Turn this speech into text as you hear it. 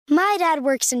My dad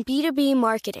works in B2B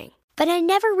marketing, but I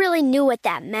never really knew what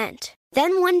that meant.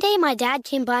 Then one day my dad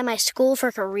came by my school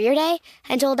for career day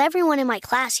and told everyone in my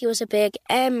class he was a big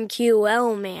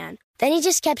MQL man. Then he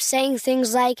just kept saying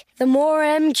things like, the more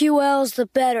MQLs, the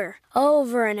better,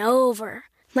 over and over.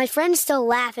 My friends still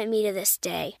laugh at me to this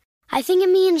day. I think it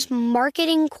means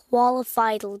marketing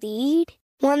qualified lead.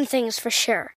 One thing's for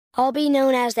sure, I'll be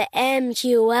known as the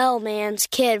MQL man's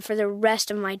kid for the rest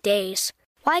of my days.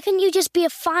 Why couldn't you just be a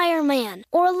fireman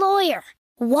or a lawyer?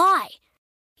 Why?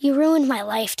 You ruined my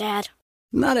life, Dad.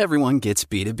 Not everyone gets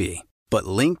B2B, but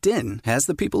LinkedIn has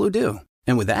the people who do.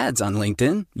 And with ads on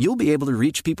LinkedIn, you'll be able to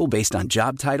reach people based on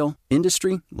job title,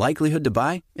 industry, likelihood to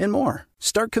buy, and more.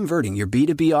 Start converting your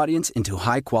B2B audience into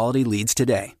high-quality leads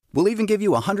today. We'll even give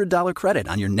you a $100 credit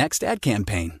on your next ad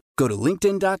campaign. Go to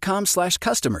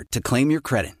linkedin.com/customer to claim your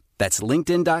credit. That's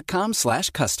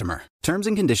linkedin.com/customer. Terms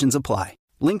and conditions apply.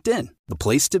 LinkedIn, the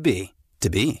place to be, to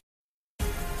be.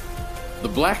 The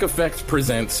Black Effect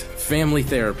presents Family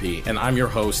Therapy, and I'm your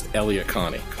host, Elliot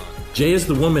Connie. Jay is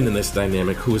the woman in this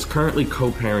dynamic who is currently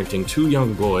co-parenting 2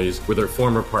 young boys with her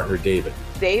former partner, David.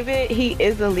 David, he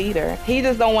is a leader. He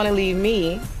just don't want to leave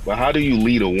me. But how do you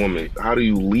lead a woman? How do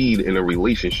you lead in a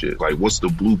relationship? Like, what's the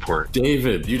blueprint?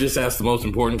 David, you just asked the most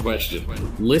important question.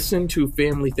 Listen to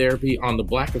Family Therapy on the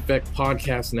Black Effect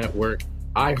Podcast Network,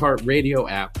 iHeartRadio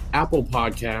app, Apple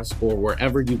Podcasts, or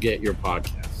wherever you get your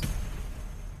podcasts.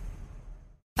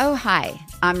 Oh, hi,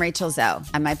 I'm Rachel Zoe,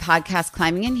 and my podcast,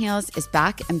 Climbing in Heels, is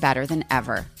back and better than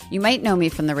ever. You might know me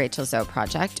from the Rachel Zoe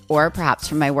Project, or perhaps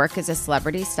from my work as a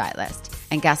celebrity stylist.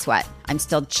 And guess what? I'm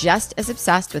still just as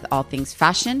obsessed with all things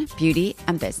fashion, beauty,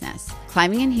 and business.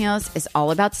 Climbing in Heels is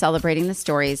all about celebrating the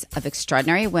stories of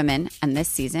extraordinary women, and this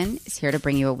season is here to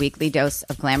bring you a weekly dose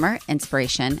of glamour,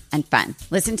 inspiration, and fun.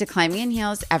 Listen to Climbing in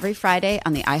Heels every Friday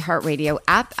on the iHeartRadio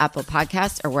app, Apple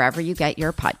Podcasts, or wherever you get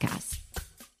your podcasts.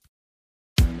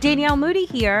 Danielle Moody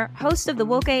here, host of the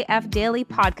Woke AF Daily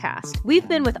podcast. We've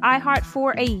been with iHeart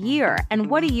for a year, and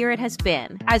what a year it has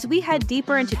been. As we head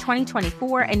deeper into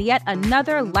 2024 and yet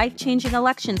another life-changing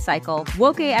election cycle,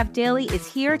 Woke AF Daily is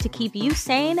here to keep you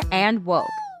sane and woke.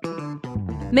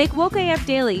 Make Woke AF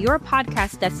Daily your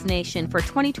podcast destination for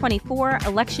 2024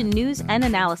 election news and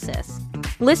analysis.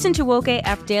 Listen to Woke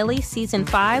AF Daily Season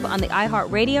 5 on the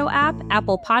iHeartRadio app,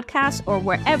 Apple Podcasts, or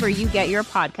wherever you get your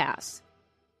podcasts.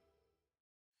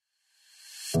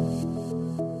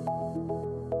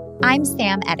 I'm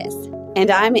Sam Edis. And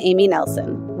I'm Amy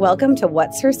Nelson. Welcome to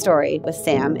What's Her Story with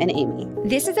Sam and Amy.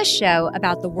 This is a show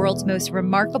about the world's most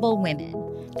remarkable women,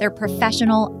 their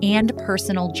professional and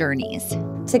personal journeys.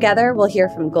 Together, we'll hear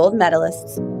from gold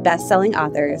medalists, best-selling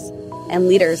authors, and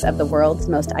leaders of the world's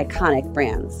most iconic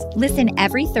brands. Listen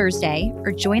every Thursday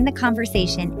or join the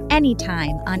conversation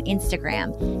anytime on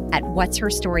Instagram at What's Her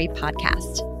Story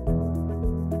Podcast.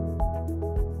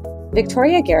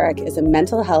 Victoria Garrick is a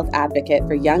mental health advocate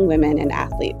for young women and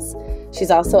athletes.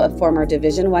 She's also a former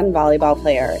Division I volleyball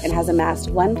player and has amassed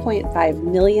 1.5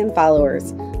 million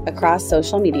followers across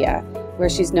social media, where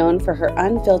she's known for her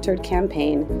unfiltered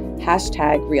campaign,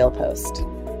 #RealPost.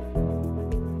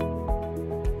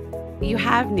 You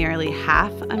have nearly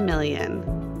 500,000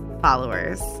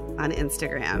 followers on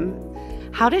Instagram.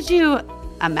 How did you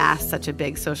amass such a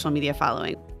big social media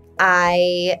following?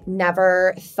 I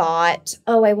never thought,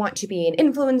 oh, I want to be an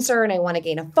influencer and I want to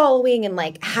gain a following and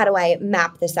like, how do I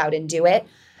map this out and do it?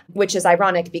 Which is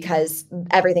ironic because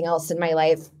everything else in my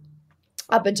life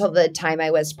up until the time I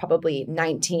was probably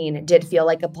 19 did feel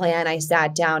like a plan. I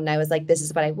sat down and I was like, this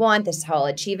is what I want. This is how I'll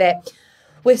achieve it.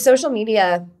 With social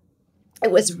media, it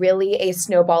was really a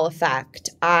snowball effect.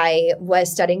 I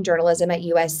was studying journalism at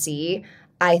USC.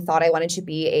 I thought I wanted to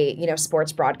be a,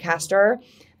 sports broadcaster.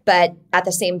 But at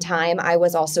the same time, I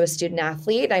was also a student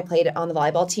athlete and I played on the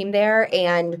volleyball team there.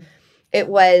 And it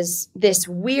was this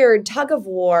weird tug of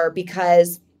war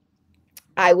because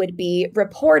I would be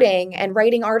reporting and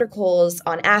writing articles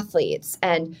on athletes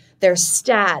and their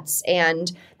stats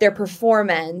and their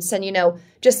performance and,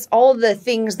 just all the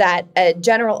things that a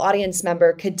general audience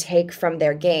member could take from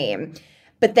their game.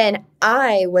 But then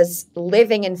I was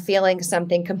living and feeling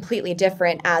something completely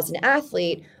different as an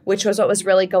athlete, which was what was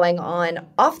really going on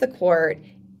off the court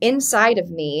inside of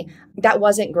me that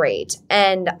wasn't great.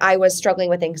 And I was struggling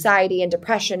with anxiety and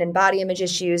depression and body image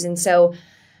issues. And so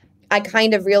I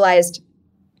kind of realized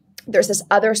there's this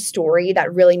other story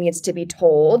that really needs to be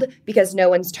told because no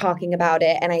one's talking about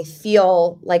it. And I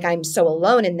feel like I'm so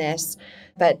alone in this.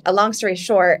 But a long story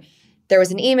short, there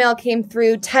was an email came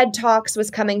through. TED Talks was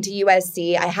coming to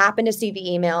USC. I happened to see the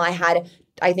email. I had,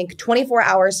 24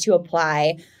 hours to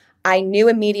apply. I knew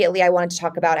immediately I wanted to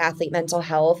talk about athlete mental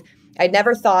health. I'd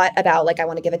never thought about like, I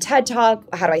want to give a TED talk.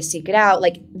 How do I seek it out?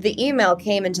 Like the email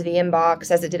came into the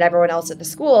inbox as it did everyone else at the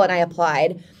school. And I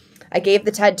applied. I gave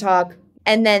the TED talk.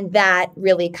 And then that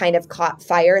really kind of caught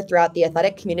fire throughout the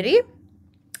athletic community.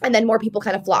 And then more people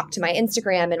kind of flocked to my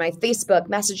Instagram and my Facebook,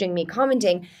 messaging me,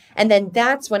 commenting. And then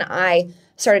that's when I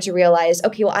started to realize,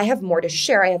 okay, well, I have more to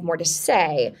share. I have more to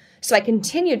say. So I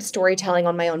continued storytelling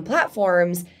on my own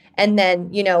platforms. And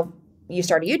then, you know, you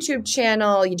start a YouTube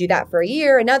channel, you do that for a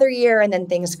year, another year, and then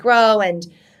things grow. And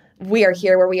we are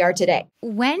here where we are today.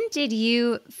 When did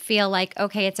you feel like,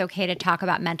 okay, it's okay to talk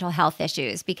about mental health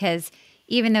issues? Because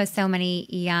even though so many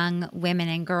young women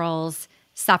and girls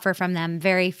suffer from them,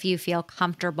 very few feel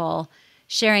comfortable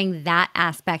sharing that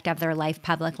aspect of their life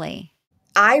publicly.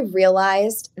 I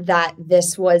realized that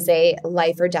this was a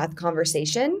life or death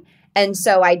conversation. And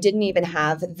so I didn't even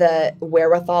have the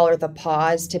wherewithal or the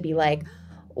pause to be like,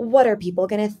 what are people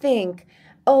going to think?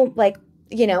 Oh, like,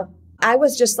 you know, I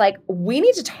was just like, we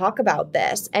need to talk about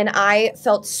this. And I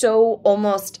felt so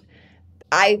almost,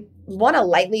 I want to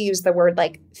lightly use the word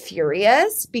like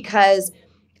furious, because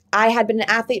I had been an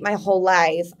athlete my whole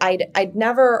life. I'd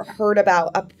never heard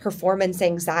about a performance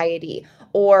anxiety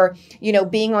or, you know,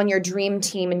 being on your dream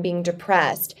team and being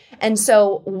depressed. And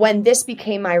so when this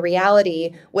became my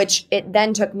reality, which it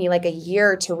then took me like a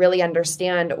year to really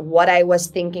understand what I was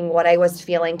thinking, what I was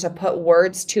feeling, to put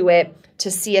words to it, to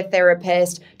see a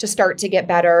therapist, to start to get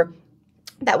better,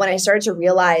 that when I started to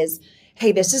realize,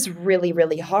 hey, this is really,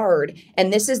 really hard.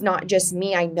 And this is not just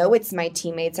me. I know it's my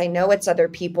teammates. I know it's other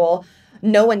people.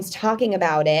 No one's talking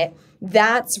about it.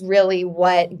 That's really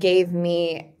what gave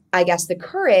me, I guess, the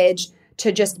courage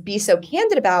to just be so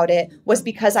candid about it, was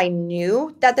because I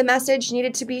knew that the message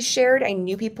needed to be shared. I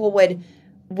knew people would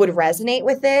resonate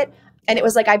with it. And it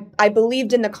was like I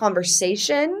believed in the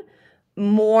conversation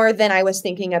more than I was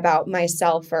thinking about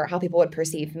myself or how people would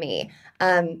perceive me.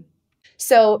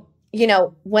 So, you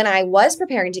know, when I was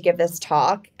preparing to give this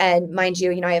talk, and mind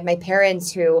you, I have my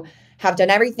parents who have done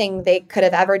everything they could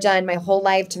have ever done my whole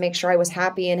life to make sure I was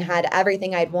happy and had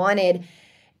everything I'd wanted.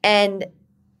 And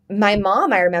my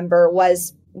mom, I remember,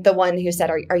 was the one who said,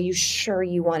 are you sure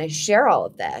you want to share all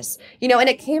of this? And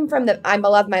it came from I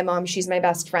love my mom. She's my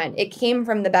best friend. It came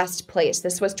from the best place.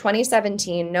 This was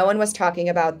 2017. No one was talking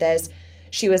about this.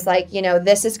 She was like,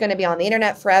 this is going to be on the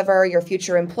internet forever. Your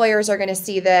future employers are going to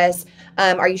see this.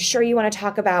 Are you sure you want to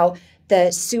talk about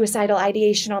the suicidal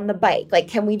ideation on the bike? Like,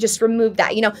 can we just remove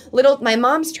that? My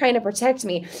mom's trying to protect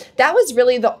me. That was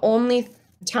really the only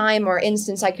time or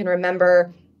instance I can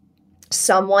remember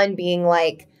someone being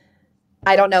like,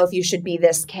 I don't know if you should be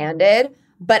this candid,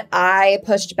 but I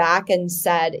pushed back and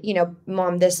said,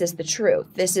 Mom, this is the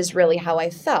truth. This is really how I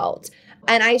felt.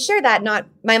 And I share that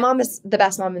my mom is the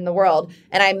best mom in the world.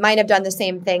 And I might have done the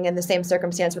same thing in the same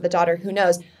circumstance with a daughter, who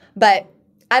knows? But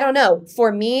I don't know.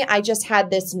 For me, I just had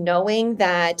this knowing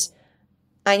that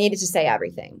I needed to say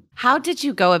everything. How did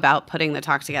you go about putting the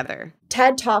talk together?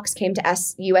 TED Talks came to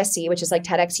USC, which is like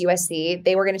TEDx USC.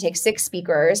 They were going to take 6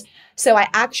 speakers. So I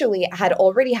actually had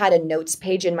already had a notes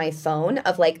page in my phone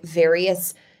of like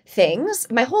various things.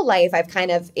 My whole life, I've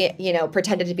kind of,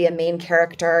 pretended to be a main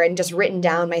character and just written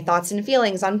down my thoughts and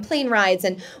feelings on plane rides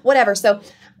and whatever. So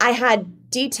I had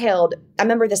detailed, I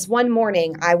remember this one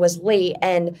morning I was late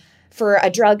and for a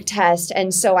drug test.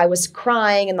 And so I was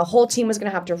crying and the whole team was going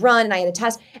to have to run and I had a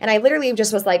test. And I literally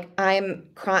just was like, I'm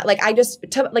crying. Like I just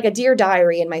took like a Dear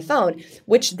Diary in my phone,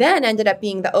 which then ended up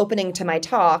being the opening to my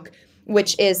talk,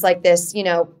 which is like this,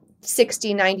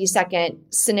 60, 90 second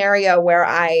scenario where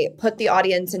I put the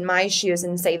audience in my shoes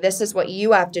and say, this is what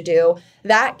you have to do.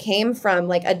 That came from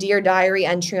like a Dear Diary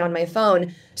entry on my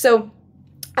phone. So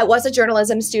I was a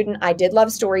journalism student. I did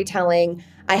love storytelling.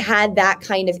 I had that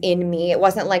kind of in me. It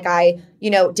wasn't like I,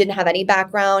 didn't have any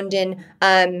background in,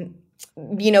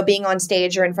 being on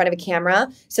stage or in front of a camera.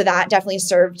 So that definitely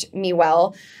served me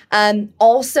well.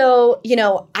 Also,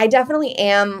 I definitely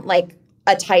am like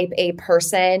a type A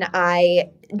person.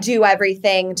 I do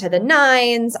everything to the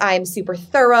nines. I'm super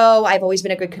thorough. I've always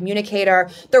been a good communicator.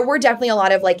 There were definitely a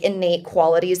lot of like innate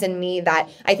qualities in me that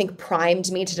I think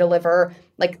primed me to deliver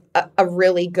like a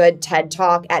really good TED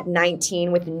Talk at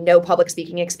 19 with no public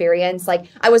speaking experience. Like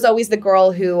I was always the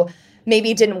girl who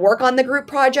maybe didn't work on the group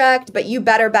project, but you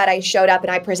better bet I showed up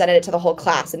and I presented it to the whole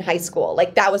class in high school.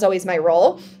 Like that was always my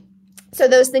role. So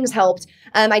those things helped.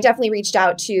 I definitely reached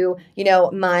out to,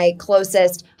 my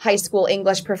closest high school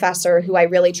English professor who I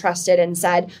really trusted and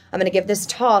said, I'm going to give this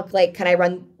talk. Like, can I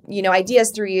run,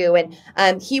 ideas through you?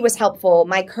 And he was helpful.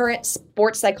 My current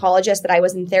sports psychologist that I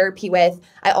was in therapy with,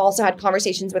 I also had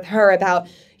conversations with her about,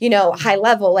 high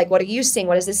level, like, what are you seeing?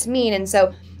 What does this mean? And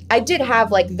so I did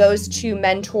have like those two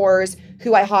mentors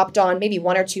who I hopped on maybe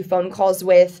 1 or 2 phone calls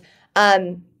with.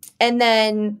 And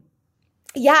then,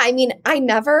 yeah, I mean,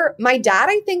 my dad,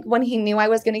 I think when he knew I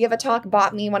was going to give a talk,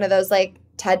 bought me one of those like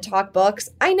TED Talk books.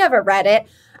 I never read it.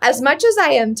 As much as I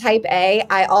am type A,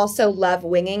 I also love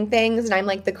winging things. And I'm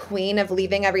like the queen of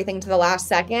leaving everything to the last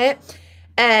second.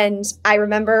 And I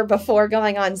remember before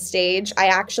going on stage, I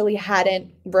actually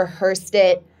hadn't rehearsed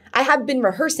it. I have been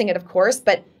rehearsing it, of course,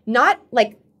 but not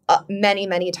like many,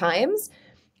 many times.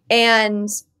 And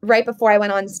right before I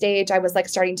went on stage, I was like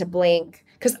starting to blink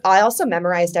because I also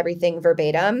memorized everything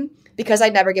verbatim because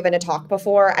I'd never given a talk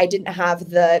before. I didn't have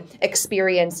the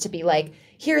experience to be like,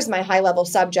 here's my high level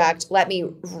subject. Let me,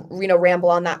 ramble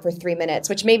on that for 3 minutes,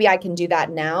 which maybe I can do that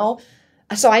now.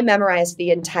 So I memorized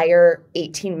the entire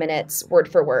 18 minutes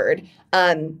word for word.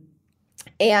 And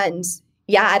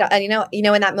yeah,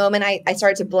 in that moment, I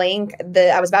started to blink.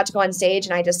 I was about to go on stage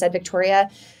and I just said, Victoria,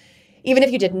 even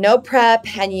if you did no prep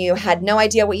and you had no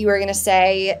idea what you were going to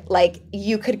say, like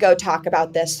you could go talk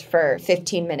about this for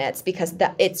 15 minutes because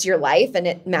it's your life and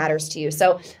it matters to you.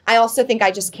 So I also think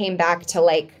I just came back to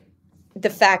like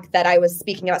the fact that I was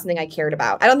speaking about something I cared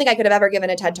about. I don't think I could have ever given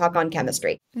a TED Talk on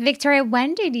chemistry. Victoria,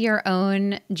 when did your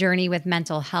own journey with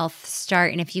mental health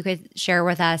start? And if you could share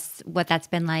with us what that's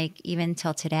been like even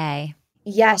till today.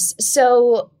 Yes.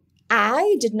 So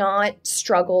I did not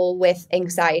struggle with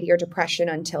anxiety or depression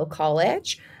until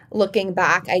college. Looking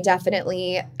back, I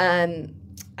definitely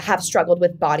have struggled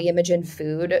with body image and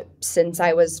food since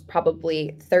I was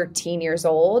probably 13 years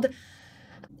old.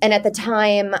 And at the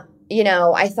time,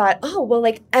 I thought, oh, well,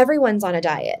 like everyone's on a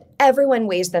diet. Everyone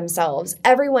weighs themselves.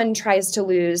 Everyone tries to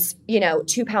lose,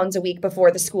 2 pounds a week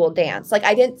before the school dance. Like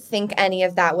I didn't think any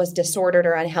of that was disordered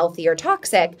or unhealthy or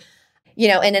toxic.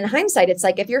 And in hindsight, it's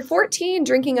like if you're 14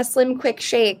 drinking a Slim Quick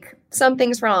shake,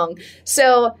 something's wrong.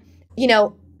 So,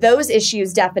 those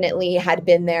issues definitely had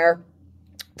been there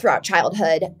throughout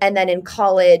childhood. And then in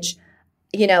college,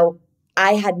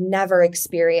 I had never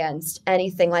experienced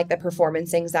anything like the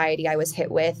performance anxiety I was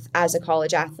hit with as a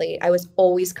college athlete. I was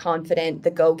always confident,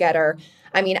 the go-getter.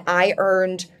 I mean, I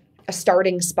earned a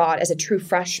starting spot as a true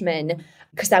freshman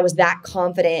because I was that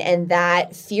confident and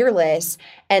that fearless.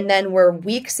 And then we're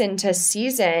weeks into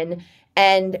season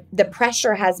and the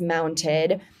pressure has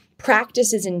mounted.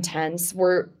 Practice is intense.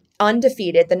 We're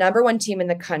undefeated, the number 1 team in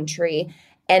the country.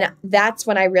 And that's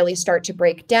when I really start to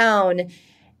break down.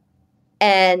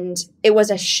 And it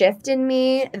was a shift in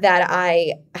me that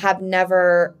I have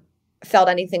never felt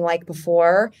anything like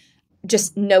before.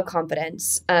 Just no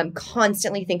confidence,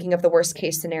 constantly thinking of the worst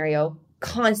case scenario,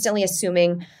 constantly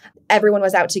assuming everyone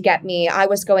was out to get me. I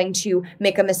was going to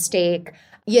make a mistake,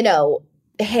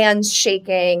 hands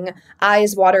shaking,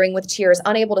 eyes watering with tears,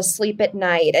 unable to sleep at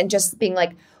night, and just being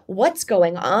like, what's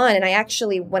going on? And I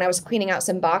actually, when I was cleaning out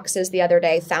some boxes the other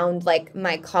day, found like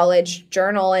my college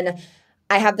journal, and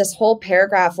I have this whole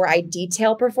paragraph where I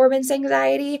detail performance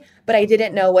anxiety, but I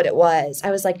didn't know what it was.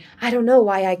 I was like, I don't know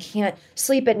why I can't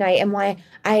sleep at night and why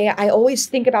I always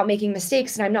think about making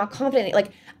mistakes and I'm not confident.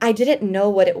 Like, I didn't know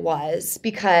what it was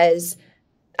because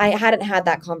I hadn't had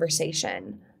that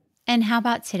conversation. And how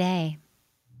about today?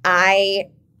 I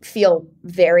feel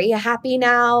very happy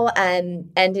now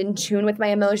and in tune with my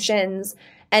emotions.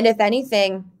 And if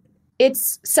anything,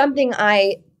 it's something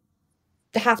I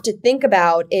have to think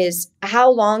about is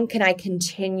how long can I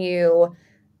continue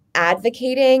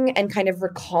advocating and kind of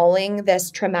recalling this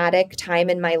traumatic time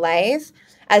in my life,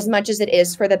 as much as it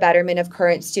is for the betterment of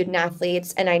current student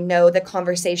athletes. And I know the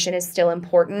conversation is still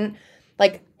important.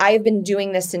 Like I've been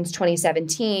doing this since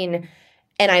 2017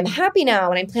 and I'm happy now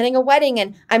and I'm planning a wedding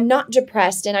and I'm not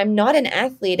depressed and I'm not an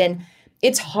athlete. And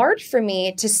it's hard for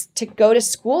me to go to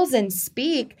schools and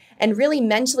speak and really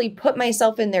mentally put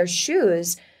myself in their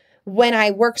shoes when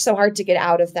I work so hard to get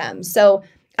out of them. So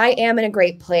I am in a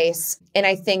great place. And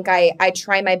I think I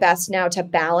try my best now to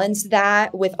balance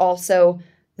that with also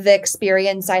the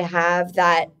experience I have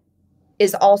that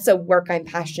is also work I'm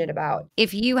passionate about.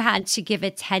 If you had to give a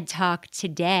TED Talk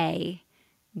today,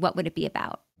 what would it be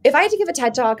about? If I had to give a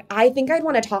TED Talk, I think I'd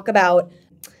want to talk about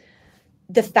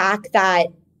the fact that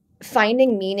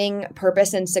finding meaning,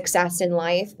 purpose, and success in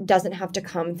life doesn't have to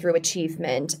come through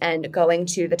achievement and going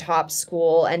to the top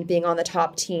school and being on the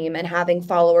top team and having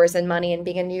followers and money and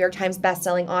being a New York Times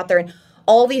bestselling author and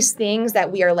all these things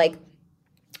that we are like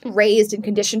raised and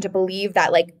conditioned to believe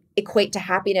that like equate to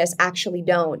happiness actually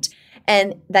don't.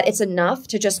 And that it's enough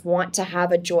to just want to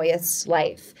have a joyous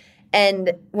life.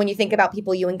 And when you think about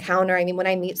people you encounter, I mean, when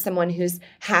I meet someone who's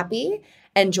happy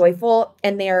and joyful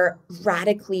and they're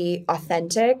radically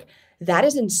authentic, that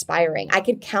is inspiring. I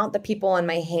could count the people on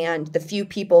my hand, the few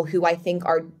people who I think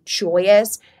are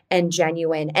joyous and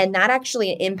genuine. And that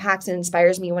actually impacts and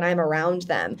inspires me when I'm around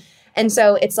them. And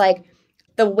so it's like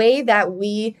the way that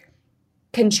we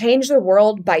can change the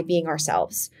world by being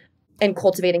ourselves and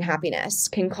cultivating happiness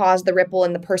can cause the ripple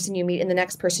in the person you meet and the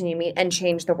next person you meet and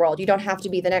change the world. You don't have to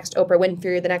be the next Oprah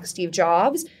Winfrey or the next Steve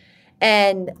Jobs.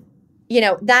 And, you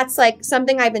know, that's like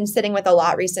something I've been sitting with a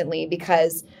lot recently,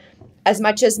 because as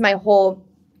much as my whole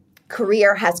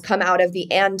career has come out of the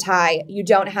you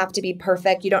don't have to be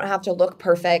perfect, you don't have to look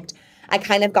perfect, I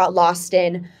kind of got lost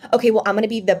in, okay, well, I'm going to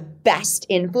be the best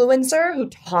influencer who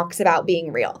talks about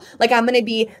being real. Like, I'm going to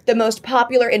be the most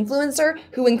popular influencer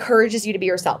who encourages you to be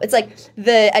yourself. It's like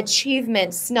the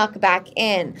achievement snuck back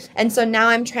in. And so now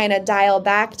I'm trying to dial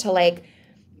back to like,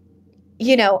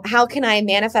 you know, how can I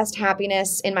manifest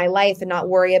happiness in my life and not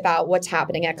worry about what's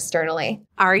happening externally?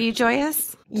 Are you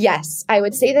joyous? Yes, I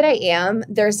would say that I am.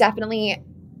 There's definitely,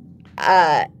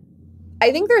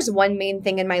 I think there's one main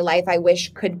thing in my life I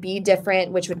wish could be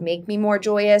different, which would make me more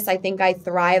joyous. I think I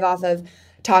thrive off of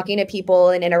talking to people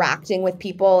and interacting with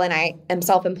people, and I am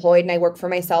self-employed and I work for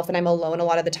myself and I'm alone a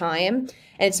lot of the time.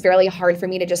 And it's fairly hard for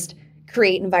me to just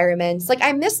create environments. Like,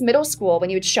 I miss middle school when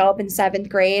you would show up in 7th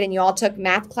grade and you all took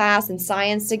math class and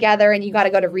science together and you got to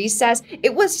go to recess.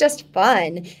 It was just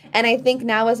fun. And I think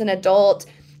now as an adult,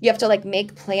 you have to like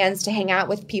make plans to hang out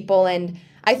with people. And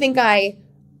I think I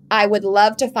would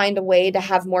love to find a way to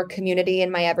have more community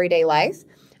in my everyday life.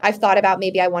 I've thought about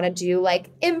maybe I want to do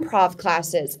like improv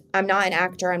classes. I'm not an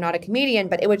actor, I'm not a comedian,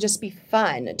 but it would just be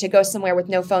fun to go somewhere with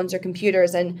no phones or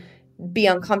computers and be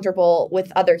uncomfortable with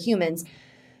other humans.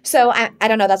 So I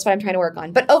don't know, that's what I'm trying to work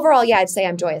on. But overall, yeah, I'd say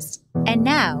I'm joyous. And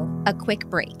now, a quick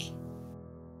break.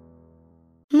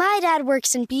 My dad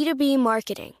works in B2B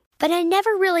marketing, but I never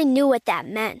really knew what that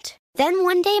meant. Then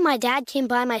one day, my dad came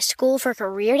by my school for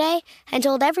career day and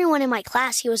told everyone in my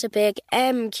class he was a big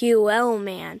MQL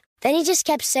man. Then he just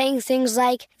kept saying things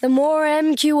like, the more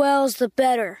MQLs, the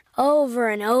better, over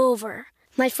and over.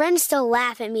 My friends still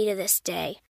laugh at me to this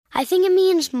day. I think it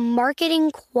means marketing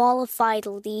qualified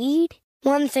lead.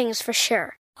 One thing's for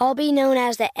sure, I'll be known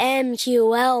as the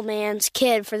MQL man's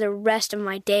kid for the rest of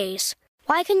my days.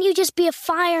 Why couldn't you just be a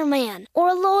fireman or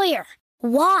a lawyer?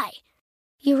 Why?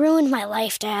 You ruined my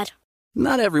life, Dad.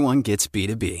 Not everyone gets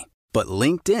B2B, but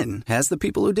LinkedIn has the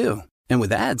people who do. And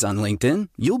with ads on LinkedIn,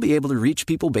 you'll be able to reach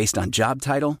people based on job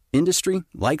title, industry,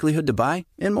 likelihood to buy,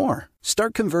 and more.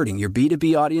 Start converting your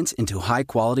B2B audience into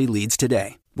high-quality leads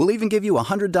today. We'll even give you a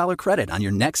 $100 credit on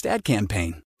your next ad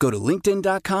campaign. Go to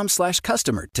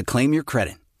linkedin.com/customer to claim your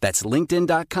credit. That's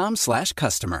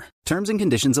linkedin.com/customer. Terms and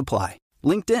conditions apply.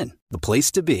 LinkedIn, the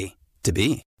place to be.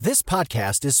 This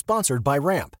podcast is sponsored by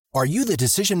Ramp. Are you the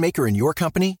decision maker in your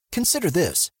company? Consider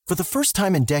this. For the first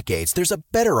time in decades, there's a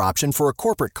better option for a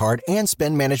corporate card and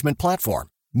spend management platform.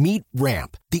 Meet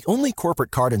Ramp, the only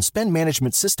corporate card and spend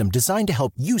management system designed to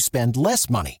help you spend less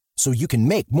money so you can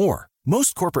make more.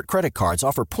 Most corporate credit cards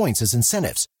offer points as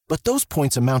incentives, but those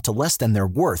points amount to less than their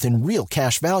worth in real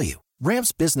cash value.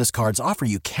 Ramp's business cards offer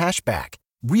you cash back,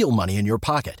 real money in your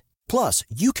pocket. Plus,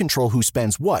 you control who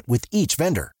spends what with each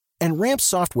vendor. And Ramp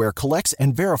software collects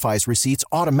and verifies receipts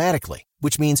automatically,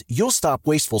 which means you'll stop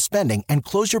wasteful spending and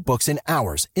close your books in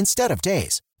hours instead of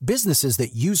days. Businesses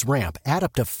that use Ramp add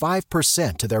up to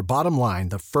 5% to their bottom line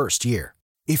the first year.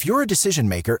 If you're a decision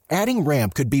maker, adding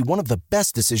Ramp could be one of the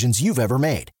best decisions you've ever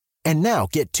made. And now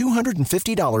get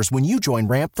 $250 when you join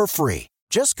Ramp for free.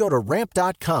 Just go to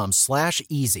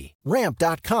ramp.com/easy.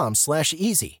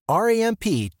 Ramp.com/easy.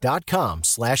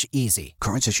 RAMP.com/easy.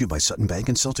 Cards issued by Sutton Bank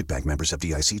and Celtic Bank, members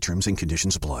FDIC. Terms and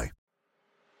conditions apply.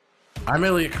 I'm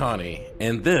Elliot Connie,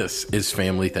 and this is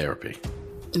Family Therapy.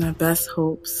 My best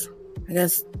hopes, I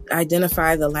guess,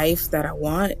 identify the life that I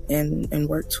want and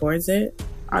work towards it.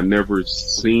 I never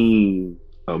seen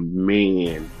a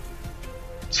man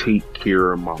take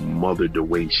care of my mother the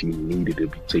way she needed to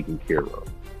be taken care of.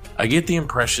 I get the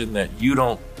impression that you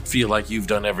don't feel like you've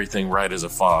done everything right as a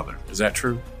father. Is that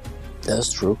true?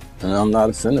 That's true, and I'm not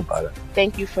offended by that.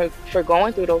 Thank you for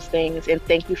going through those things, and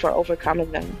thank you for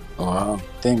overcoming them. Wow.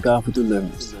 Thank God for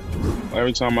deliverance.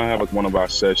 Every time I have one of our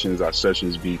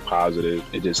sessions be positive.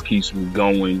 It just keeps me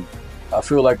going. I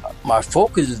feel like my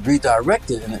focus is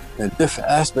redirected in a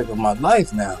different aspect of my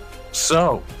life now.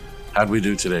 So, how'd we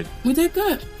do today? We did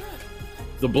good.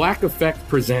 The Black Effect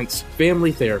presents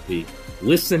Family Therapy.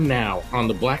 Listen now on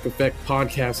the Black Effect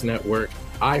Podcast Network,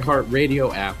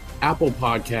 iHeartRadio app, Apple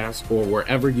Podcasts, or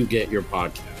wherever you get your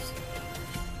podcasts.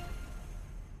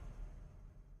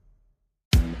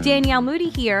 Danielle Moody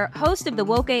here, host of the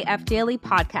Woke AF Daily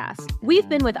podcast. We've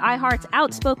been with iHeart's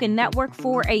Outspoken Network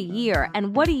for a year,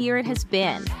 and what a year it has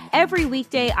been. Every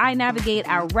weekday, I navigate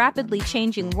our rapidly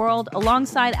changing world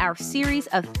alongside our series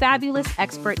of fabulous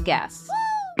expert guests.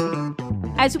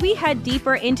 As we head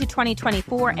deeper into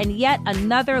 2024 and yet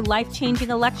another life-changing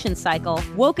election cycle,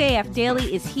 Woke AF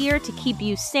Daily is here to keep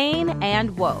you sane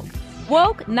and woke.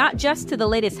 Woke not just to the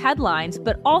latest headlines,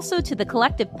 but also to the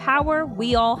collective power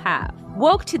we all have.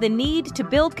 Woke to the need to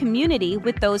build community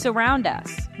with those around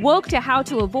us. Woke to how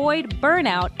to avoid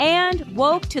burnout, and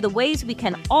woke to the ways we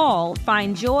can all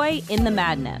find joy in the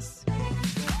madness.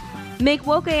 Make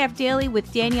Woke AF Daily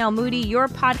with Danielle Moody your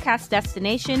podcast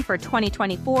destination for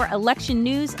 2024 election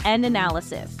news and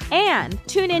analysis. And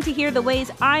tune in to hear the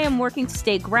ways I am working to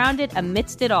stay grounded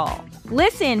amidst it all.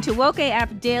 Listen to Woke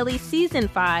AF Daily Season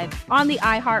 5 on the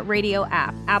iHeartRadio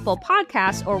app, Apple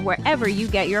Podcasts, or wherever you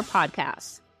get your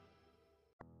podcasts.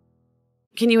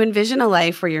 Can you envision a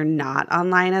life where you're not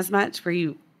online as much, where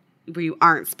you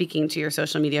aren't speaking to your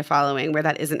social media following, where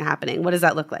that isn't happening? What does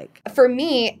that look like? For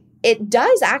me, it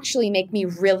does actually make me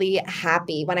really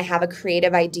happy when I have a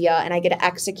creative idea and I get to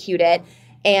execute it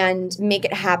and make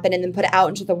it happen and then put it out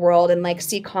into the world and like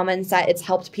see comments that it's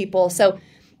helped people. So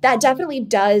that definitely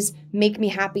does make me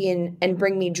happy and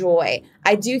bring me joy.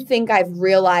 I do think I've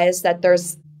realized that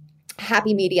there's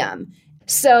happy medium.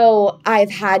 So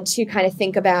I've had to kind of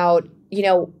think about,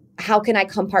 how can I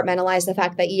compartmentalize the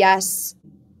fact that, yes,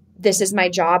 this is my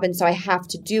job and so I have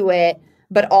to do it,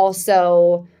 but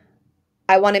also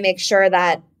I want to make sure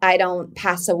that I don't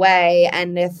pass away.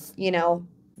 And if,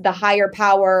 the higher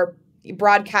power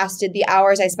broadcasted the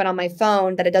hours I spent on my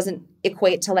phone, that it doesn't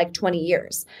equate to like 20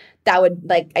 years. That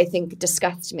would I think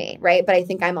disgust me, right? But I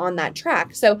think I'm on that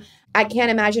track. So I can't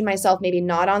imagine myself maybe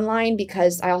not online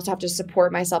because I also have to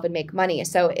support myself and make money.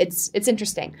 So it's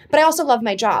interesting. But I also love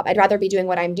my job. I'd rather be doing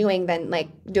what I'm doing than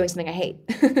doing something I hate.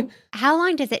 How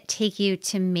long does it take you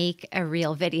to make a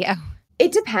real video?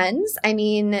 It depends. I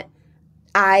mean,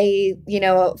 I,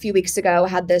 a few weeks ago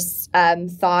had this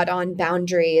thought on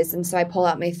boundaries. And so I pull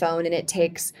out my phone and it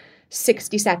takes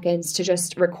 60 seconds to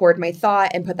just record my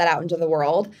thought and put that out into the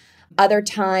world. Other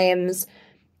times,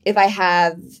 if I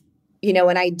have,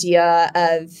 an idea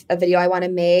of a video I want to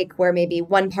make where maybe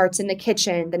one part's in the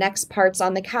kitchen, the next part's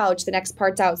on the couch, the next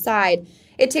part's outside,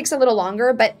 it takes a little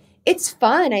longer, but it's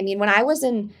fun. I mean, when I was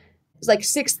in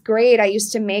sixth grade, I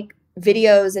used to make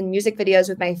videos and music videos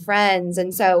with my friends.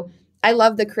 And so I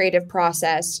love the creative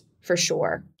process for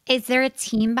sure. Is there a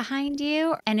team behind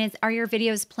you? And are your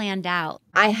videos planned out?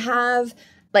 I have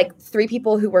 3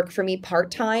 people who work for me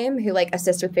part-time who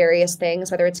assist with various things,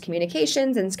 whether it's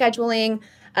communications and scheduling,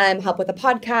 help with the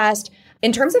podcast.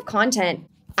 In terms of content,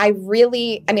 I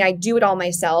do it all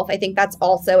myself. I think that's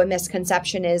also a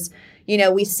misconception is,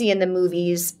 we see in the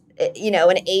movies,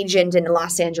 an agent in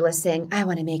Los Angeles saying, I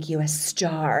want to make you a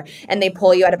star. And they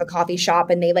pull you out of a coffee shop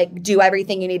and they do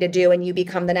everything you need to do and you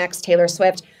become the next Taylor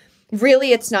Swift.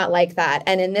 Really, it's not like that.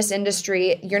 And in this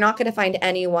industry, you're not going to find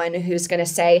anyone who's going to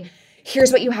say,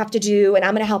 here's what you have to do and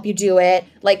I'm going to help you do it.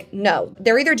 No,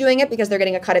 they're either doing it because they're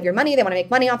getting a cut of your money, they want to make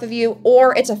money off of you,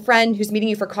 or it's a friend who's meeting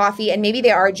you for coffee and maybe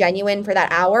they are genuine for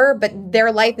that hour, but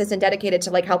their life isn't dedicated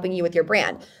to helping you with your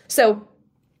brand. So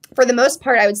for the most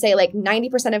part, I would say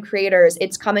 90% of creators,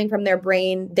 it's coming from their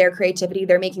brain, their creativity,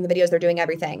 they're making the videos, they're doing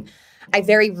everything. I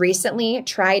very recently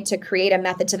tried to create a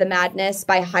method to the madness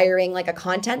by hiring a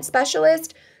content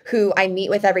specialist who I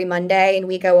meet with every Monday and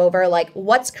we go over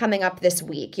what's coming up this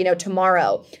week.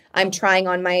 Tomorrow I'm trying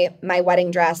on my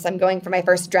wedding dress. I'm going for my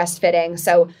first dress fitting.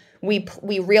 So we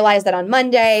realize that on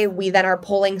Monday, we then are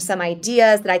pulling some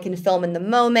ideas that I can film in the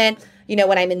moment.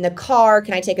 When I'm in the car,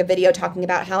 can I take a video talking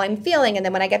about how I'm feeling? And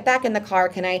then when I get back in the car,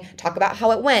 can I talk about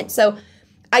how it went? So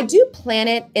I do plan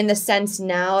it in the sense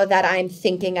now that I'm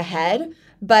thinking ahead,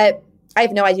 but I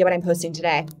have no idea what I'm posting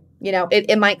today.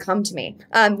 It might come to me.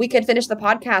 We could finish the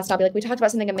podcast. I'll be we talked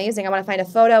about something amazing. I want to find a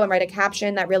photo and write a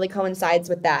caption that really coincides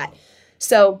with that.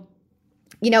 So,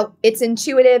 it's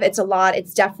intuitive. It's a lot.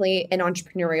 It's definitely an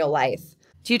entrepreneurial life.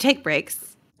 Do you take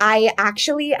breaks? I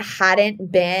actually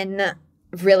hadn't been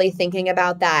really thinking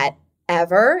about that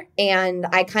ever. And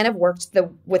I kind of worked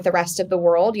with the rest of the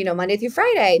world, Monday through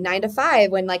Friday, 9 to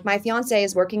 5. When my fiance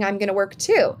is working, I'm going to work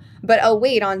too. But oh,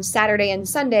 wait, on Saturday and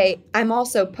Sunday, I'm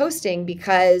also posting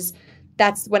because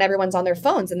that's when everyone's on their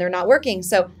phones and they're not working.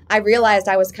 So I realized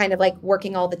I was kind of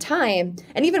working all the time.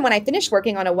 And even when I finish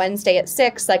working on a Wednesday at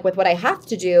 6, with what I have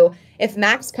to do, if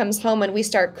Max comes home and we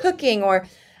start cooking or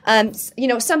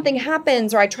something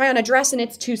happens or I try on a dress and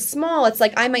it's too small, it's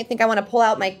I might think I want to pull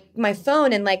out my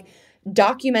phone and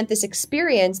document this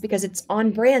experience because it's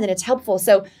on brand and it's helpful.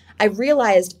 So I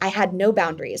realized I had no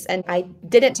boundaries and I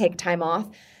didn't take time off.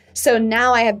 So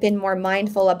now I have been more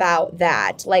mindful about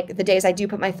that. Like the days I do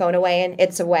put my phone away and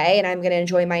it's away and I'm going to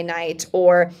enjoy my night.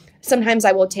 Or sometimes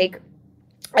I will take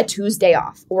a Tuesday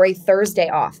off or a Thursday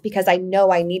off because I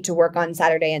know I need to work on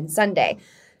Saturday and Sunday.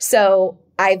 So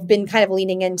I've been kind of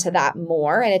leaning into that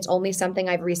more, and it's only something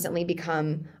I've recently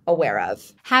become aware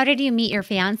of. How did you meet your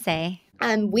fiance?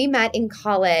 We met in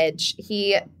college.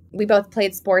 We both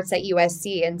played sports at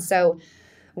USC, and so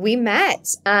we met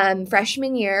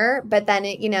freshman year. But then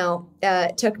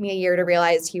it took me a year to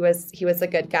realize he was a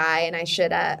good guy, and I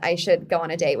should go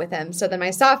on a date with him. So then my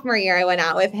sophomore year, I went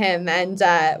out with him, and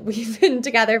we've been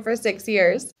together for 6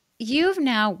 years. You've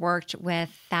now worked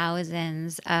with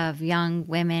thousands of young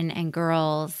women and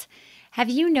girls. Have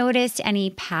you noticed any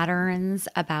patterns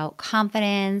about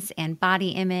confidence and body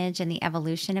image and the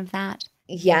evolution of that?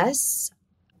 Yes,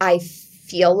 I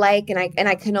feel like, and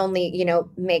I can only,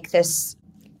 make this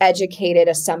educated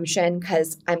assumption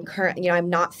because I'm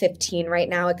not 15 right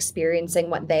now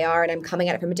experiencing what they are, and I'm coming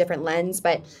at it from a different lens.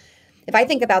 But if I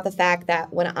think about the fact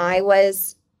that when I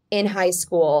was in high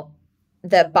school,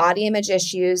 the body image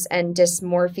issues and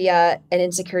dysmorphia and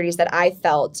insecurities that I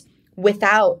felt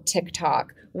without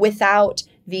TikTok, without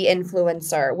the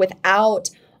influencer,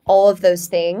 without all of those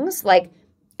things,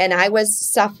 and I was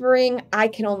suffering, I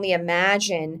can only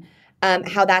imagine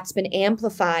how that's been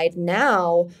amplified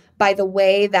now by the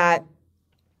way that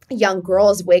young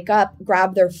girls wake up,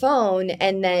 grab their phone,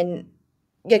 and then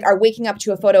are waking up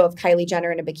to a photo of Kylie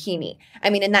Jenner in a bikini. I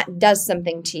mean, and that does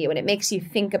something to you, and it makes you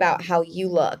think about how you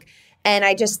look. And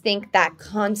I just think that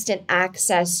constant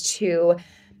access to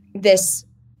this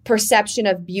perception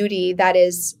of beauty that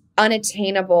is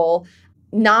unattainable,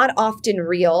 not often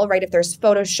real, right? If there's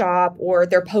Photoshop or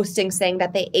they're posting saying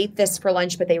that they ate this for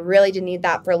lunch, but they really didn't eat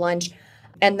that for lunch.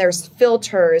 And there's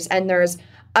filters and there's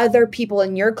other people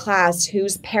in your class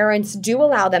whose parents do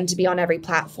allow them to be on every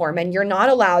platform and you're not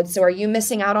allowed. So are you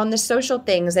missing out on the social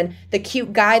things? And the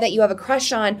cute guy that you have a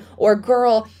crush on or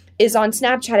girl is on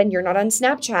Snapchat and you're not on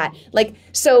Snapchat.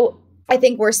 So I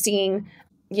think we're seeing,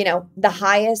 the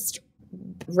highest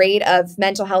rate of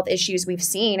mental health issues we've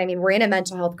seen. I mean, we're in a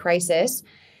mental health crisis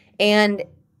and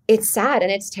it's sad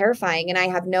and it's terrifying. And I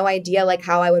have no idea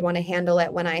how I would want to handle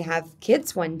it when I have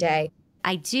kids one day.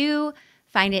 I do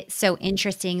find it so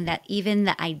interesting that even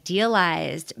the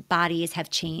idealized bodies have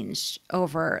changed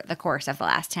over the course of the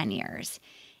last 10 years.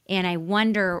 And I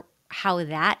wonder how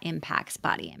that impacts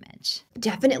body image.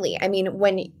 Definitely. I mean,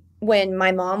 when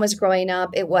my mom was growing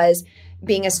up, it was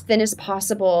being as thin as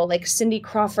possible, like Cindy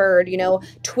Crawford,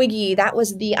 Twiggy, that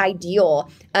was the ideal.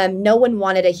 No one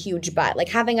wanted a huge butt.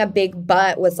 Having a big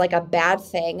butt was a bad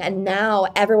thing. And now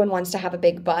everyone wants to have a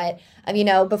big butt.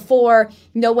 Before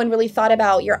no one really thought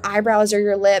about your eyebrows or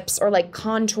your lips or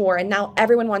contour. And now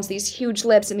everyone wants these huge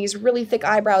lips and these really thick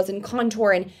eyebrows and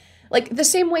contour. And the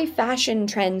same way fashion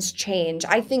trends change,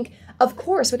 I think, of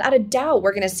course, without a doubt,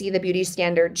 we're going to see the beauty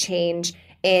standard change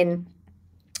in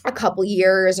a couple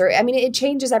years. It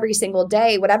changes every single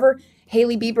day. Whatever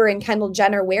Hailey Bieber and Kendall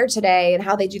Jenner wear today and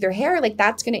how they do their hair,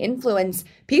 that's going to influence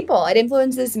people. It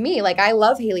influences me. I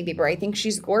love Hailey Bieber. I think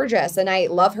she's gorgeous and I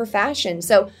love her fashion.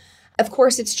 So, of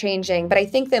course, it's changing. But I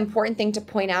think the important thing to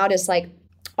point out is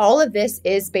all of this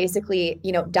is basically,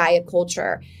 diet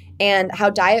culture. And how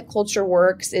diet culture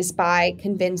works is by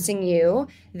convincing you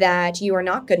that you are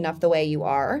not good enough the way you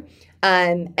are,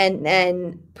 and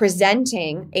then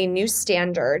presenting a new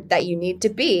standard that you need to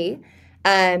be,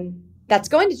 that's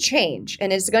going to change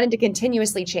and is going to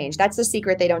continuously change. That's the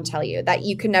secret they don't tell you, that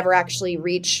you can never actually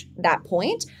reach that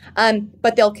point.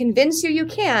 But they'll convince you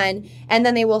can, and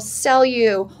then they will sell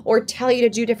you or tell you to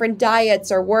do different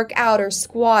diets or work out or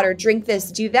squat or drink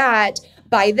this, do that,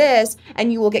 buy this,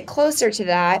 and you will get closer to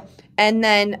that. And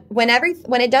then when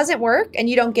it doesn't work and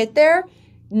you don't get there,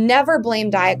 never blame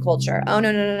diet culture. Oh,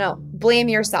 no. Blame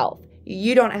yourself.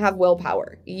 You don't have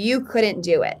willpower. You couldn't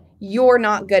do it. You're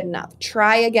not good enough.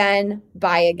 Try again,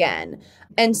 buy again.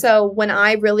 And so when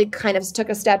I really kind of took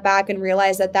a step back and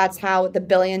realized that that's how the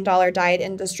billion-dollar diet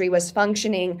industry was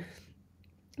functioning,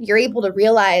 you're able to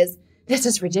realize this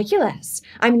is ridiculous.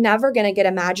 I'm never going to get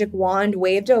a magic wand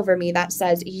waved over me that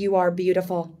says you are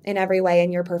beautiful in every way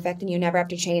and you're perfect and you never have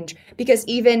to change. Because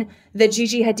even the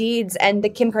Gigi Hadids and the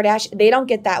Kim Kardashian, they don't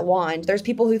get that wand. There's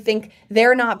people who think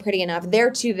they're not pretty enough.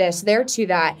 They're too this, they're too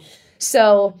that.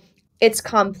 So it's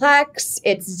complex.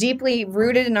 It's deeply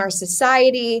rooted in our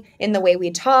society, in the way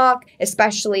we talk,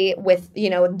 especially with,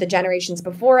 the generations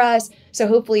before us. So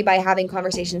hopefully by having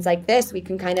conversations like this, we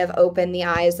can kind of open the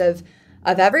eyes of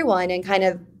everyone and kind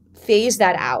of phase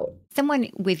that out. Someone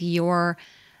with your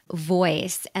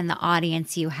voice and the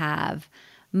audience you have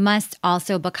must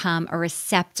also become a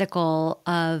receptacle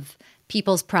of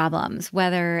people's problems,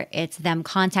 whether it's them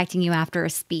contacting you after a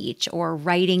speech or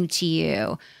writing to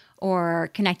you or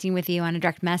connecting with you on a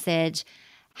direct message.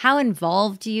 How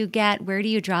involved do you get? Where do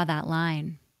you draw that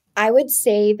line? I would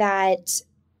say that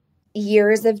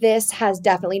years of this has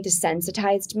definitely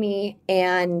desensitized me,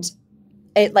 and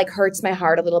it hurts my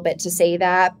heart a little bit to say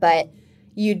that, but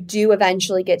you do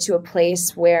eventually get to a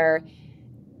place where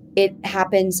it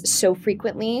happens so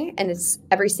frequently and it's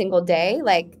every single day,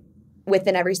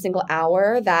 within every single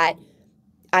hour, that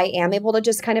I am able to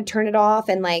just kind of turn it off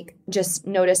and just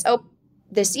notice, oh,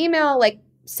 this email,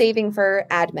 saving for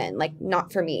admin,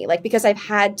 not for me, because I've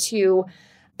had to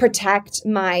protect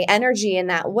my energy in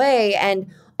that way.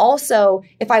 And also,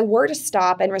 if I were to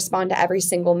stop and respond to every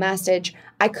single message,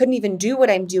 I couldn't even do what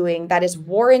I'm doing that is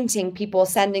warranting people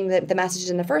sending the messages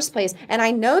in the first place. And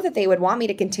I know that they would want me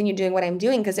to continue doing what I'm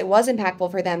doing because it was impactful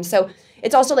for them. So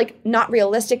it's also not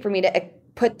realistic for me to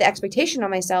put the expectation on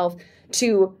myself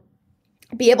to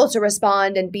be able to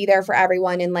respond and be there for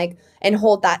everyone and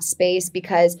hold that space,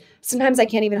 because sometimes I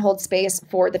can't even hold space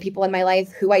for the people in my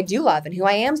life who I do love and who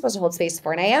I am supposed to hold space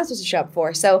for and I am supposed to show up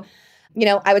for. So,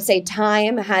 I would say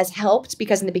time has helped,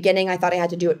 because in the beginning I thought I had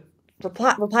to do it,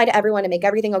 reply to everyone and make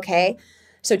everything okay.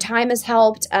 So time has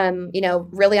helped.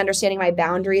 Really understanding my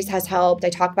boundaries has helped. I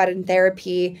talk about it in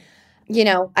therapy.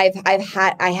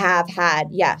 I have had,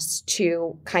 yes,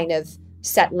 to kind of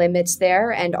set limits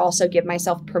there and also give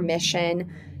myself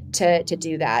permission to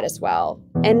do that as well.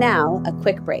 And now a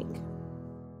quick break.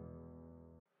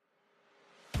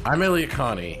 I'm Elliot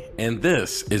Connie, and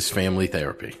this is Family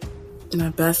Therapy. My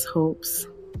best hopes,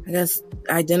 I guess,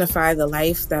 identify the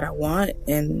life that I want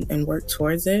and work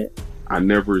towards it. I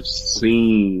never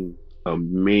seen a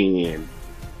man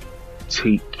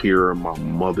take care of my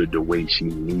mother the way she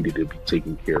needed to be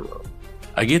taken care of.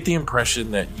 I get the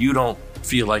impression that you don't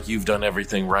feel like you've done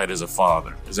everything right as a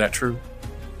father. Is that true?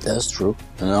 That's true,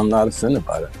 and I'm not offended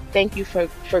by that. Thank you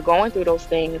for going through those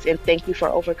things, and thank you for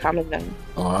overcoming them.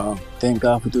 Thank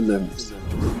God for deliverance.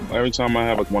 Every time I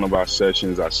have one of our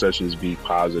sessions be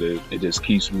positive. It just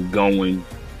keeps me going.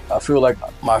 I feel like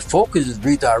my focus is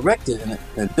redirected in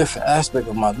a different aspect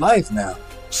of my life now.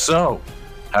 So,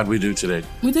 how'd we do today?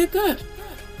 We did good.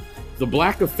 The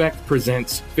Black Effect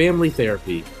presents Family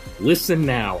Therapy. Listen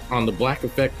now on the Black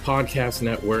Effect Podcast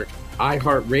Network,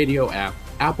 iHeartRadio app,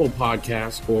 Apple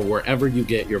Podcasts, or wherever you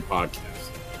get your podcasts.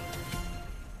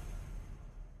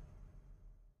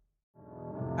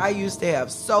 I used to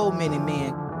have so many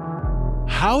men.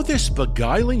 How this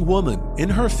beguiling woman in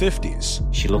her 50s,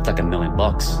 she looked like $1 million,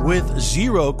 with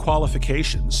zero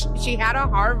qualifications, she had a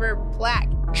Harvard plaque,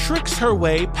 tricks her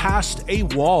way past a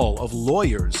wall of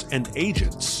lawyers and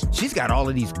agents. She's got all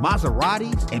of these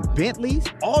Maseratis and Bentleys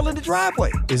all in the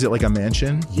driveway. Is it like a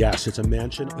mansion? Yes, it's a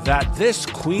mansion. That this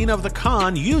queen of the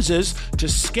con uses to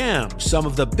scam some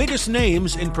of the biggest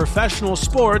names in professional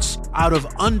sports out of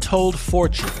untold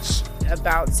fortunes.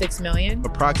 About $6 million.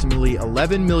 Approximately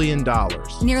 $11 million.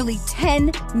 Nearly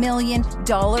 $10 million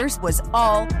was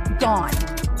all gone.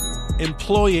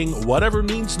 Employing whatever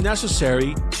means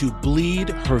necessary to bleed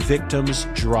her victims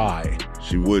dry.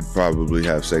 She would probably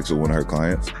have sex with one of her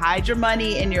clients. Hide your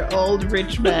money in your old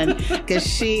rich man, because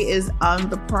she is on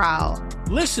the prowl.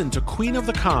 Listen to Queen of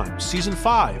the Con, Season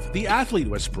 5, The Athlete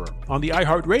Whisperer, on the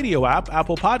iHeartRadio app,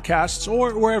 Apple Podcasts,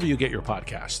 or wherever you get your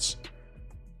podcasts.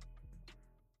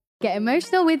 Get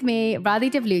emotional with me,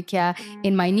 Radhi Devlukia,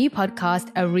 in my new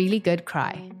podcast, A Really Good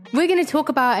Cry. We're going to talk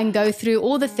about and go through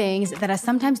all the things that are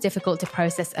sometimes difficult to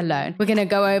process alone. We're going to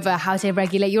go over how to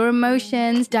regulate your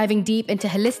emotions, diving deep into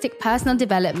holistic personal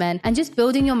development, and just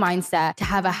building your mindset to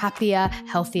have a happier,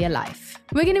 healthier life.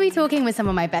 We're going to be talking with some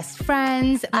of my best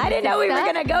friends. I didn't know we were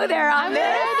going to go there on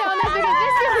this.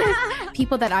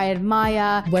 People that I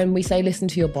admire. When we say listen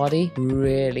to your body,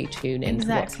 really tune into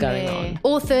what's going on.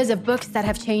 Authors of books that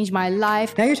have changed my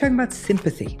life. Now you're talking about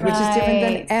sympathy, which is different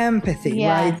than empathy,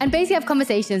 right? And basically have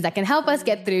conversations that can help us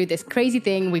get through this crazy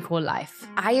thing we call life.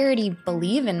 I already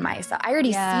believe in myself. I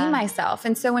already see myself.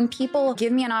 And so when people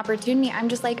give me an opportunity, I'm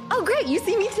just like, oh, great, you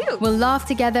see me too. We'll laugh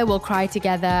together, we'll cry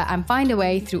together, and find a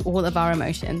way through all of our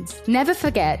emotions. Never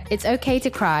forget, it's okay to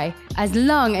cry as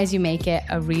long as you make it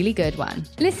a really good one.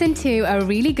 Listen to A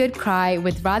Really Good Cry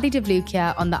with Radhi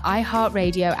Devlukia on the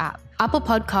iHeartRadio app, Apple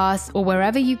Podcasts, or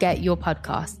wherever you get your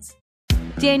podcasts.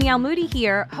 Danielle Moody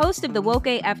here, host of the Woke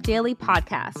AF Daily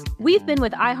podcast. We've been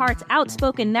with iHeart's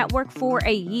Outspoken Network for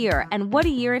a year, and what a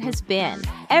year it has been.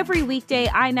 Every weekday,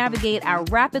 I navigate our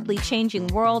rapidly changing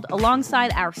world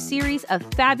alongside our series of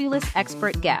fabulous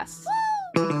expert guests.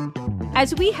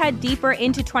 As we head deeper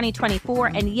into 2024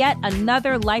 and yet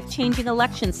another life-changing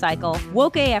election cycle,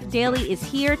 Woke AF Daily is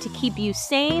here to keep you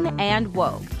sane and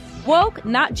woke. Woke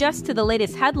not just to the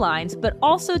latest headlines, but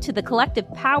also to the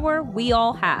collective power we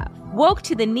all have. Woke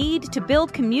to the need to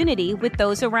build community with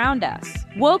those around us.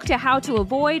 Woke to how to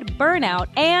avoid burnout,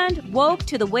 and woke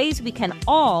to the ways we can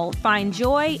all find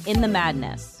joy in the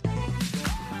madness.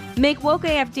 Make Woke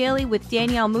AF Daily with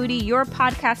Danielle Moody your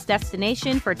podcast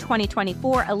destination for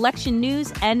 2024 election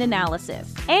news and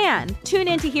analysis. And tune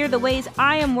in to hear the ways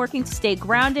I am working to stay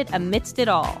grounded amidst it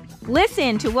all.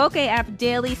 Listen to Woke AF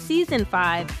Daily Season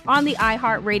 5 on the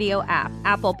iHeartRadio app,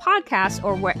 Apple Podcasts,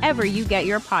 or wherever you get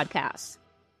your podcasts.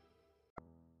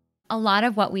 A lot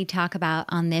of what we talk about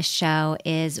on this show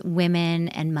is women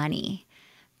and money,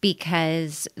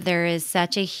 because there is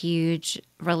such a huge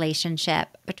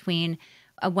relationship between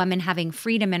a woman having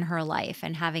freedom in her life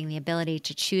and having the ability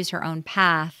to choose her own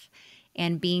path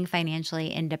and being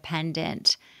financially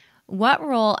independent. What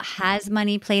role has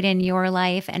money played in your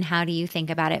life, and how do you think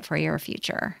about it for your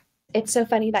future? It's so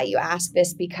funny that you ask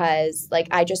this because, like,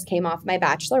 I just came off my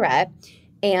bachelorette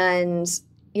and,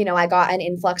 you know, I got an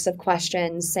influx of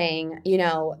questions saying, you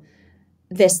know,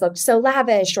 this looked so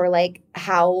lavish, or like,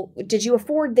 how did you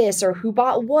afford this, or who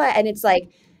bought what? And it's like,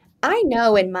 I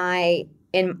know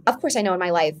of course I know in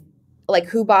my life, like,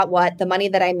 who bought what, the money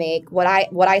that I make, what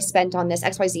I spent on this,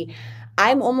 XYZ.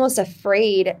 I'm almost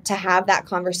afraid to have that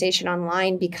conversation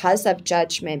online because of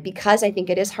judgment, because I think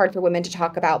it is hard for women to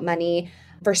talk about money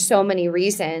for so many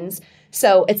reasons.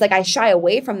 So it's like I shy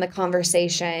away from the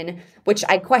conversation, which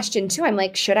I question too. I'm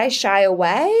like, should I shy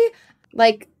away?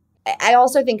 Like, I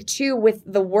also think too, with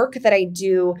the work that I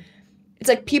do, it's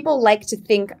like people like to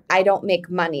think I don't make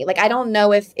money. Like, I don't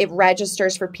know if it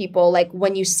registers for people. Like,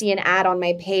 when you see an ad on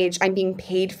my page, I'm being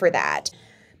paid for that.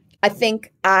 I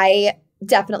think I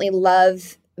definitely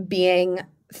love being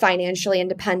financially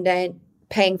independent,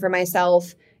 paying for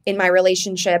myself. In my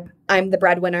relationship, I'm the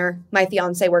breadwinner. My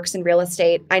fiance works in real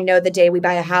estate. I know the day we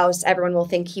buy a house, everyone will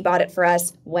think he bought it for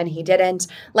us when he didn't.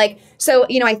 Like, so,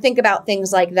 you know, I think about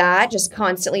things like that, just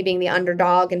constantly being the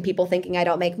underdog and people thinking I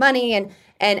don't make money,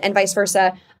 and vice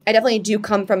versa. I definitely do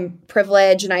come from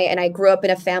privilege, and I grew up in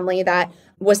a family that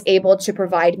was able to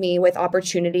provide me with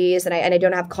opportunities, and I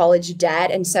don't have college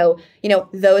debt. And so, you know,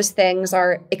 those things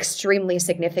are extremely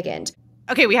significant.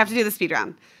 Okay, we have to do the speed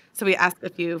round. So we ask a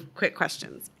few quick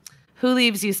questions. Who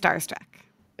leaves you starstruck?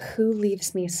 Who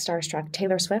leaves me starstruck?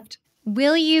 Taylor Swift.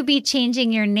 Will you be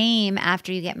changing your name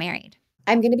after you get married?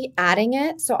 I'm going to be adding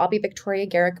it. So I'll be Victoria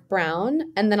Garrick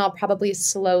Brown, and then I'll probably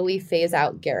slowly phase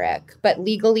out Garrick. But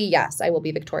legally, yes, I will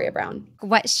be Victoria Brown.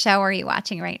 What show are you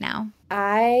watching right now?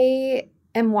 I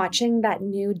am watching that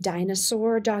new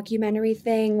dinosaur documentary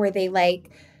thing where they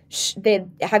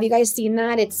have you guys seen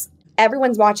that?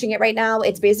 Everyone's watching it right now.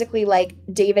 It's basically like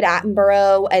David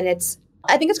Attenborough, and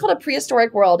I think it's called A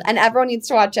Prehistoric World, and everyone needs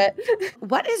to watch it.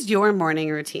 What is your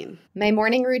morning routine? My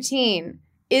morning routine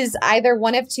is either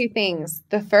one of two things.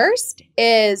 The first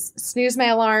is snooze my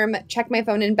alarm, check my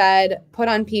phone in bed, put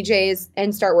on PJs,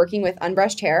 and start working with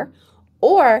unbrushed hair.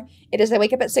 Or it is I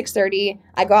wake up at 6:30,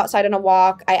 I go outside on a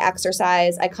walk, I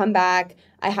exercise, I come back,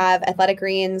 I have athletic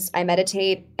greens, I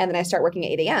meditate, and then I start working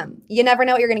at 8 a.m. You never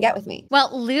know what you're going to get with me. Well,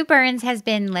 Lou Burns has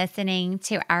been listening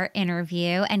to our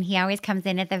interview, and he always comes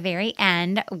in at the very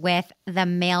end with the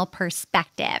male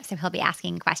perspective. So he'll be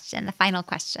asking a question, the final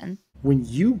question. When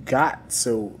you got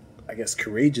so, I guess,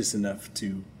 courageous enough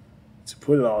to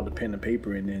put it all to pen and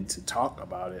paper and then to talk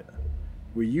about it,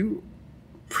 were you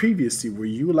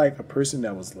like a person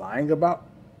that was lying about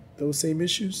those same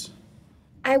issues?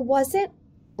 I wasn't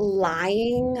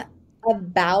lying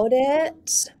about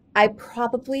it. I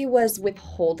probably was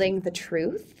withholding the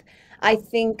truth. I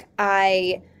think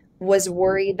I was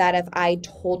worried that if I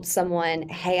told someone,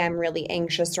 hey, I'm really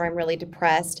anxious or I'm really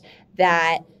depressed,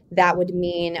 that would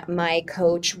mean my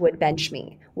coach would bench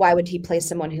me. Why would he play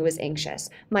someone who is anxious?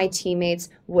 My teammates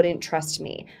wouldn't trust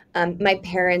me. My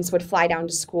parents would fly down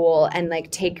to school and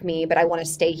take me, but I want to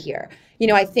stay here. You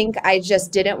know, I think I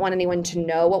just didn't want anyone to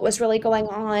know what was really going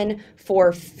on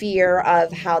for fear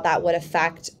of how that would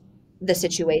affect the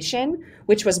situation,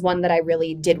 which was one that I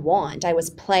really did want. I was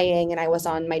playing and I was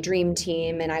on my dream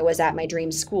team and I was at my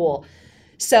dream school.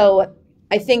 So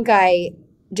I think I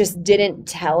just didn't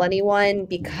tell anyone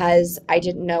because I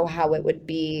didn't know how it would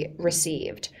be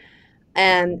received.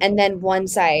 And then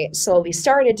once I slowly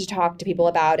started to talk to people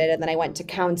about it, and then I went to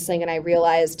counseling and I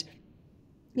realized,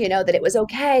 you know, that it was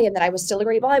okay and that I was still a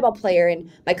great volleyball player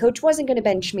and my coach wasn't going to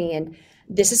bench me. And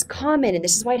this is common and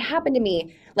this is why it happened to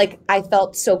me. Like, I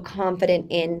felt so confident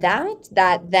in that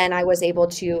then I was able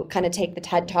to kind of take the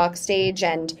TED Talk stage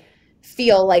and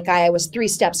feel like I was 3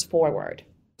 steps forward.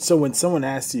 So when someone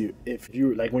asks you if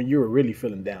you, like when you were really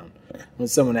feeling down, when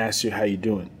someone asked you how you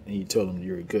doing and you told them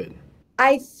you were good.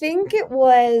 I think it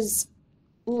was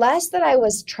less that I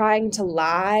was trying to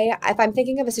lie. If I'm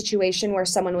thinking of a situation where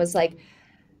someone was like,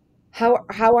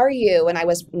 how are you? And I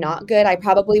was not good, I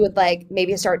probably would like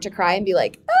maybe start to cry and be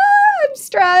like, I'm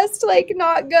stressed, like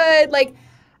not good. Like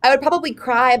I would probably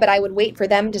cry, but I would wait for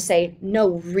them to say,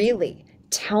 no, really,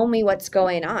 tell me what's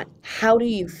going on. How do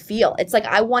you feel? It's like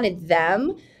I wanted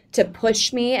them to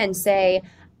push me and say,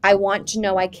 I want to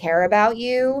know I care about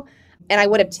you. And I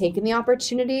would have taken the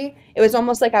opportunity. It was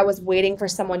almost like I was waiting for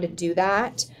someone to do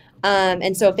that.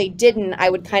 And so if they didn't, I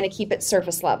would kind of keep it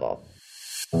surface level.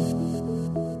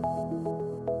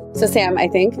 So Sam, I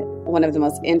think one of the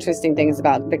most interesting things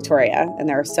about Victoria, and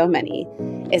there are so many,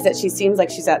 is that she seems like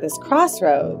she's at this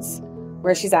crossroads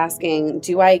where she's asking,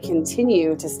 do I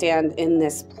continue to stand in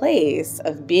this place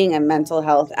of being a mental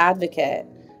health advocate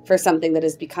for something that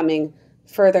is becoming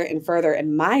further and further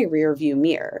in my rearview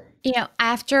mirror? You know,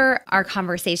 after our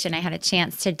conversation, I had a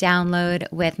chance to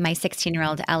download with my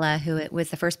 16-year-old Ella, who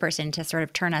was the first person to sort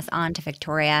of turn us on to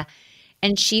Victoria.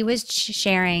 And she was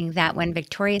sharing that when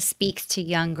Victoria speaks to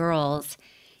young girls,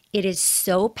 it is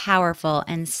so powerful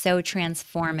and so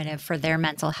transformative for their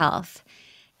mental health.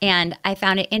 And I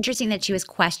found it interesting that she was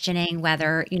questioning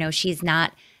whether, you know, she's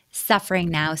not suffering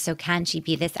now, so can she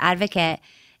be this advocate?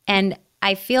 And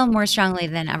I feel more strongly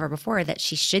than ever before that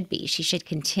she should be. She should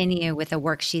continue with the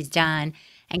work she's done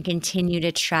and continue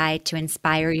to try to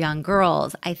inspire young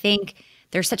girls. I think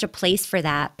there's such a place for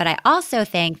that. But I also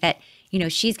think that, you know,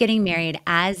 she's getting married.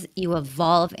 As you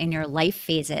evolve in your life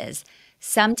phases,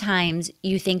 sometimes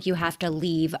you think you have to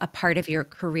leave a part of your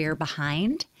career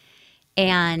behind.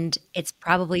 And it's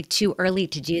probably too early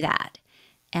to do that.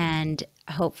 And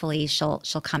hopefully she'll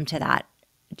come to that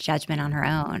judgment on her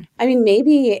own. I mean,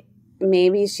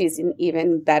 maybe she's an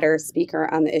even better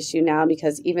speaker on the issue now,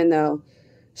 because even though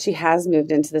she has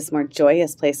moved into this more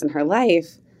joyous place in her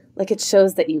life, like, it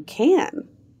shows that you can,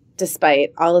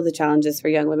 despite all of the challenges for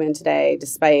young women today,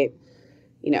 despite,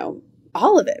 you know,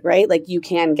 all of it, right? Like, you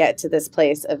can get to this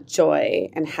place of joy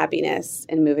and happiness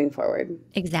and moving forward.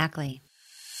 Exactly.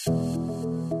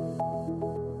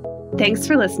 Thanks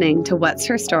for listening to What's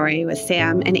Her Story with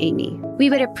Sam and Amy. We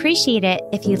would appreciate it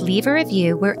if you leave a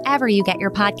review wherever you get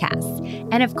your podcasts.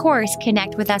 And of course,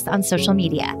 connect with us on social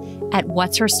media at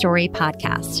What's Her Story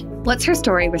Podcast. What's Her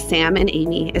Story with Sam and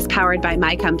Amy is powered by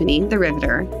my company, The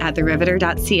Riveter, at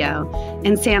theriveter.co,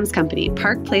 and Sam's company,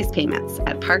 Park Place Payments,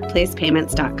 at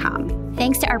parkplacepayments.com.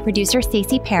 Thanks to our producer,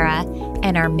 Stacey Para,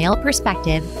 and our male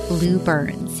perspective, Lou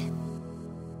Burns.